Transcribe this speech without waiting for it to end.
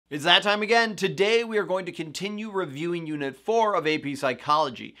It's that time again. Today we are going to continue reviewing Unit 4 of AP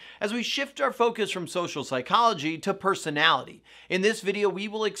Psychology as we shift our focus from social psychology to personality. In this video we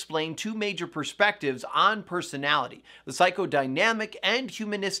will explain two major perspectives on personality, the psychodynamic and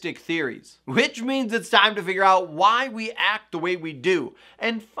humanistic theories. Which means it's time to figure out why we act the way we do,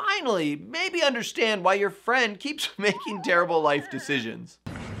 and finally, maybe understand why your friend keeps making terrible life decisions.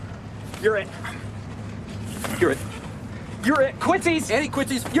 You're it. You're it. You're it. Quincies! Any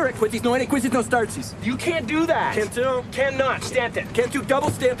quincies? You're it, quincies. No any quincies, no startsies. You can't do that! Can't do. Cannot. Stamped it. Can't do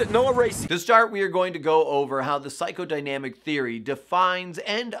double stamped it, no erasing. To start, we are going to go over how the psychodynamic theory defines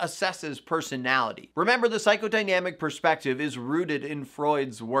and assesses personality. Remember, the psychodynamic perspective is rooted in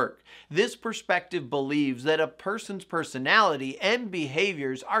Freud's work. This perspective believes that a person's personality and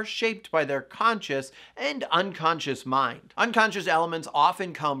behaviors are shaped by their conscious and unconscious mind. Unconscious elements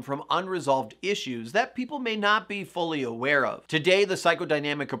often come from unresolved issues that people may not be fully aware of. Today, the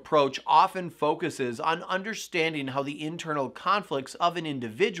psychodynamic approach often focuses on understanding how the internal conflicts of an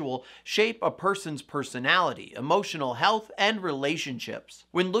individual shape a person's personality, emotional health, and relationships.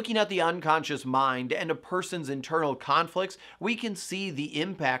 When looking at the unconscious mind and a person's internal conflicts, we can see the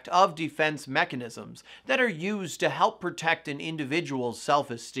impact of defense mechanisms that are used to help protect an individual's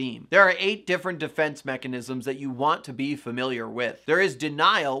self-esteem. There are 8 different defense mechanisms that you want to be familiar with. There is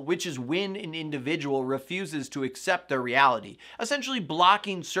denial, which is when an individual refuses to accept their reality, essentially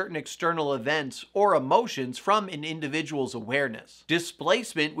blocking certain external events or emotions from an individual's awareness.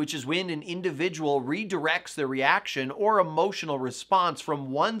 Displacement, which is when an individual redirects their reaction or emotional response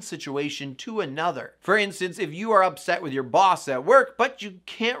from one situation to another. For instance, if you are upset with your boss at work, but you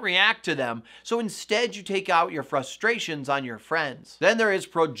can't react to them, so instead you take out your frustrations on your friends. Then there is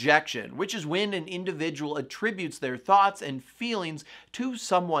projection, which is when an individual attributes their thoughts and feelings to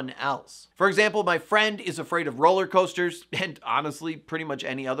someone else. For example, my friend is afraid of roller coasters, and honestly, pretty much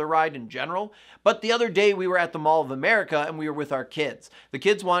any other ride in general. But the other day we were at the Mall of America and we were with our kids. The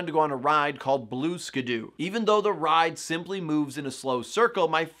kids wanted to go on a ride called Blue Skidoo. Even though the ride simply moves in a slow circle,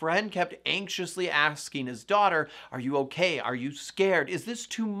 my friend kept anxiously asking his daughter, "Are you okay? Are you scared? Is this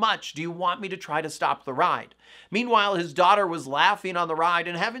too much? Do you want me to try to stop the ride?" Meanwhile, his daughter was laughing on the ride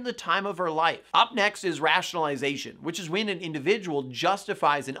and having the time of her life. Up next is rationalization, which is when an individual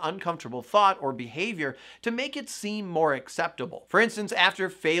justifies an uncomfortable thought or behavior to make it seem more acceptable. For instance, after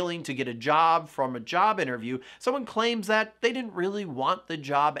failing to get a job from a job interview, someone claims that they didn't really want the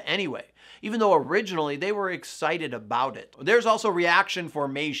job anyway, even though originally they were excited about it. There's also reaction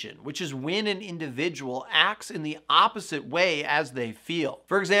formation, which is when an individual acts in the opposite way as they feel.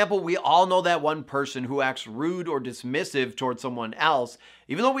 For example, we all know that one person who acts rude or dismissive towards someone else,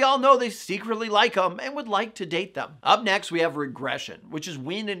 even though we all know they secretly like them and would like to date them. Up next, we have regression, which is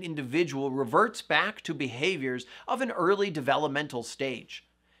when an individual reverts back to behaviors of an early developmental stage.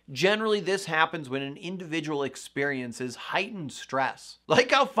 Generally, this happens when an individual experiences heightened stress.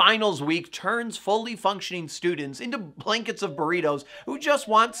 Like how finals week turns fully functioning students into blankets of burritos who just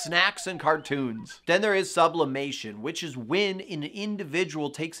want snacks and cartoons. Then there is sublimation, which is when an individual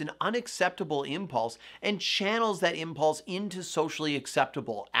takes an unacceptable impulse and channels that impulse into socially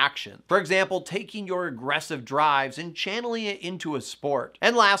acceptable action. For example, taking your aggressive drives and channeling it into a sport.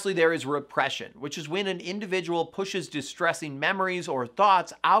 And lastly, there is repression, which is when an individual pushes distressing memories or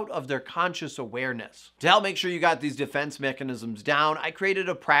thoughts out of their conscious awareness. To help make sure you got these defense mechanisms down, I created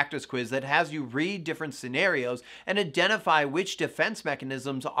a practice quiz that has you read different scenarios and identify which defense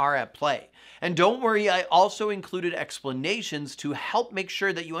mechanisms are at play. And don't worry, I also included explanations to help make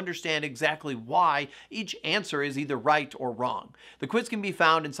sure that you understand exactly why each answer is either right or wrong. The quiz can be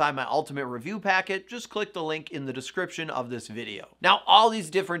found inside my ultimate review packet. Just click the link in the description of this video. Now, all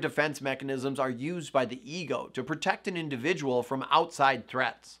these different defense mechanisms are used by the ego to protect an individual from outside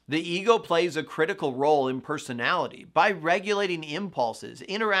threats. The ego plays a critical role in personality by regulating impulses,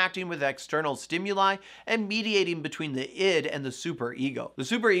 interacting with external stimuli, and mediating between the id and the superego. The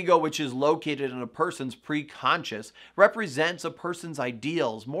superego, which is located in a person's preconscious, represents a person's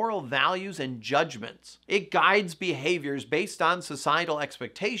ideals, moral values, and judgments. It guides behaviors based on societal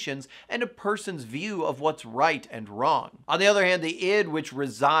expectations and a person's view of what's right and wrong. On the other hand, the id, which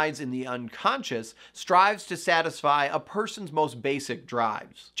resides in the unconscious, strives to satisfy a person's most basic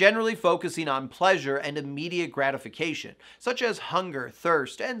drives, generally focusing on pleasure and immediate gratification, such as hunger,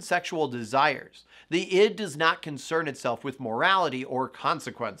 thirst, and sexual desires. The id does not concern itself with morality or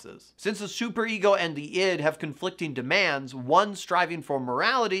consequences. Since the superego and the id have conflicting demands, one striving for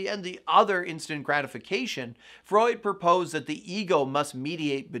morality and the other instant gratification, Freud proposed that the ego must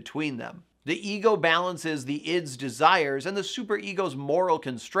mediate between them. The ego balances the id's desires and the superego's moral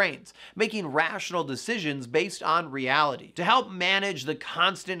constraints, making rational decisions based on reality. To help manage the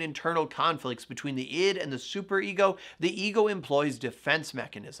constant internal conflicts between the id and the superego, the ego employs defense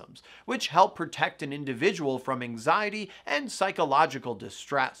mechanisms, which help protect an individual from anxiety and psychological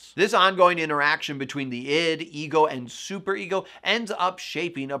distress. This ongoing interaction between the id, ego, and superego ends up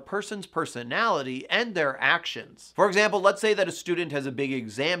shaping a person's personality and their actions. For example, let's say that a student has a big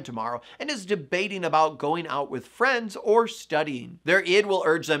exam tomorrow and is debating about going out with friends or studying. Their id will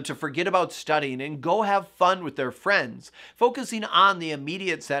urge them to forget about studying and go have fun with their friends, focusing on the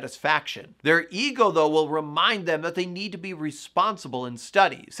immediate satisfaction. Their ego, though, will remind them that they need to be responsible and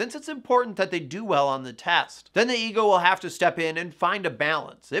study, since it's important that they do well on the test. Then the ego will have to step in and find a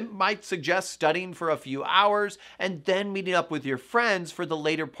balance. It might suggest studying for a few hours and then meeting up with your friends for the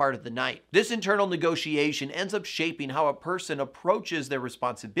later part of the night. This internal negotiation ends up shaping how a person approaches their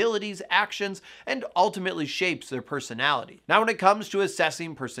responsibilities, actions, and ultimately shapes their personality. Now, when it comes to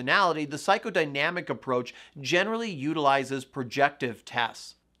assessing personality, the psychodynamic approach generally utilizes projective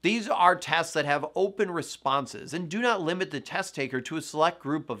tests. These are tests that have open responses and do not limit the test taker to a select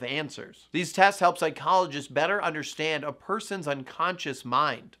group of answers. These tests help psychologists better understand a person's unconscious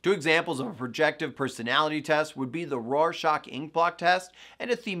mind. Two examples of a projective personality test would be the Rorschach inkblot test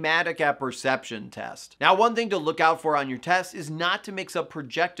and a thematic apperception test. Now, one thing to look out for on your test is not to mix up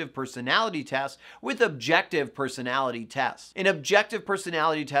projective personality tests with objective personality tests. An objective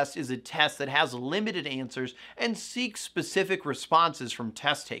personality test is a test that has limited answers and seeks specific responses from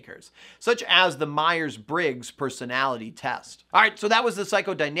test takers, such as the Myers-Briggs personality test. All right, so that was the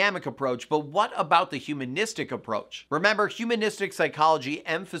psychodynamic approach, but what about the humanistic approach? Remember, humanistic psychology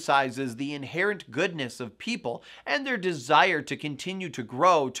emphasizes the inherent goodness of people and their desire to continue to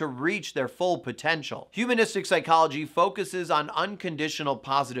grow to reach their full potential. Humanistic psychology focuses on unconditional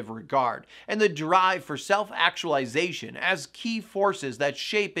positive regard and the drive for self-actualization as key forces that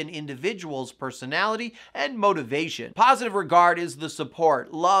shape an individual's personality and motivation. Positive regard is the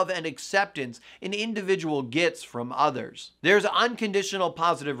support, love, and acceptance an individual gets from others. There's unconditional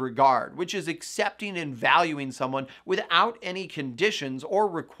positive regard, which is accepting and valuing someone without any conditions or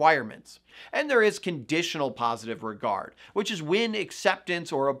requirements. And there is conditional positive regard, which is when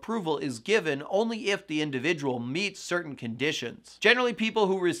acceptance or approval is given only if the individual meets certain conditions. Generally, people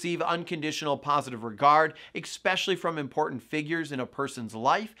who receive unconditional positive regard, especially from important figures in a person's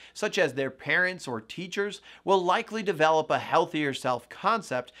life, such as their parents or teachers, will likely develop a healthier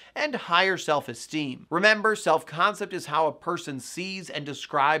self-concept and higher self-esteem. Remember, self-concept is how a person sees and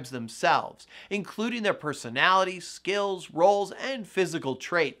describes themselves, including their personality, skills, roles, and physical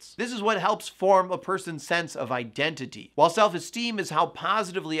traits. This is what helps form a person's sense of identity, while self-esteem is how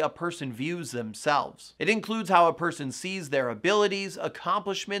positively a person views themselves. It includes how a person sees their abilities,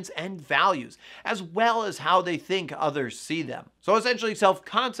 accomplishments, and values, as well as how they think others see them. So essentially,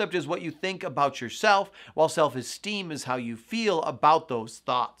 self-concept is what you think about yourself, while self-esteem is how you feel about those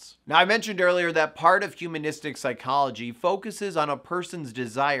thoughts. Now, I mentioned earlier that part of humanistic psychology focuses on a person's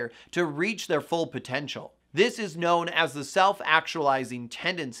desire to reach their full potential. This is known as the self-actualizing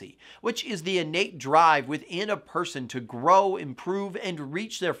tendency, which is the innate drive within a person to grow, improve, and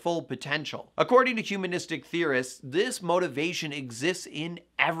reach their full potential. According to humanistic theorists, this motivation exists in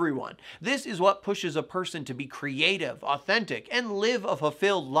everyone. This is what pushes a person to be creative, authentic, and live a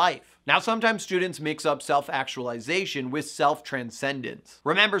fulfilled life. Now, sometimes students mix up self-actualization with self-transcendence.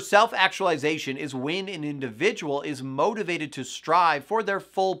 Remember, self-actualization is when an individual is motivated to strive for their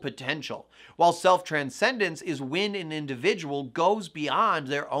full potential, while self-transcendence is when an individual goes beyond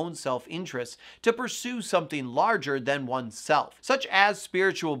their own self-interest to pursue something larger than oneself, such as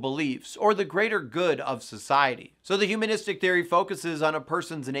spiritual beliefs or the greater good of society. So the humanistic theory focuses on a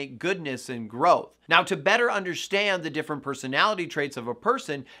person's innate goodness and growth. Now, to better understand the different personality traits of a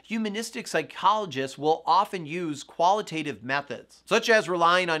person, humanistic psychologists will often use qualitative methods, such as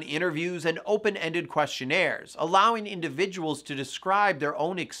relying on interviews and open-ended questionnaires, allowing individuals to describe their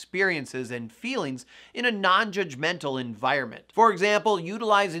own experiences and feelings in a non-judgmental environment. For example,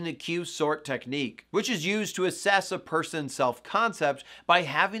 utilizing the Q-sort technique, which is used to assess a person's self-concept by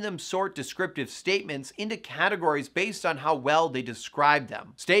having them sort descriptive statements into categories based on how well they describe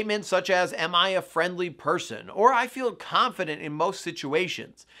them. Statements such as, "Am I a friendly person?" or "I feel confident in most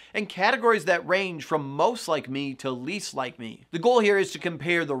situations," and categories that range from most like me to least like me. The goal here is to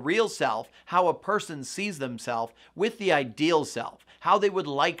compare the real self, how a person sees themselves, with the ideal self, how they would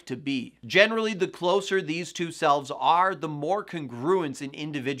like to be. Generally, the closer these two selves are, the more congruence in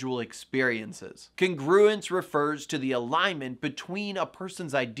individual experiences. Congruence refers to the alignment between a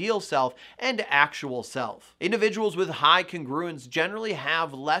person's ideal self and actual self. Individuals with high congruence generally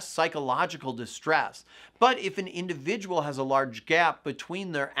have less psychological distress, but if an individual has a large gap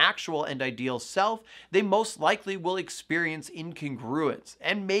between their actual and ideal self, they most likely will experience incongruence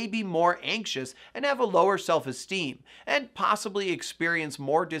and may be more anxious and have a lower self-esteem, and possibly experience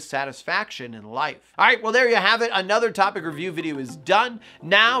more dissatisfaction in life. Alright, well there you have it. Another topic review video is done.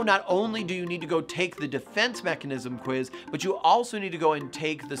 Now, not only do you need to go take the defense mechanism quiz, but you also need to go and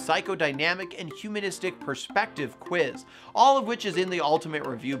take the Psychodynamic and Humanistic Perspective quiz, all of which is in the ultimate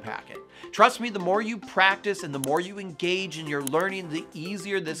review packet. Trust me, the more you practice and the more you engage in your learning, the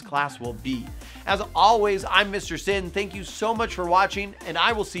easier this class will be. As always, I'm Mr. Sinn. Thank you so much for watching, and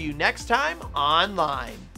I will see you next time online.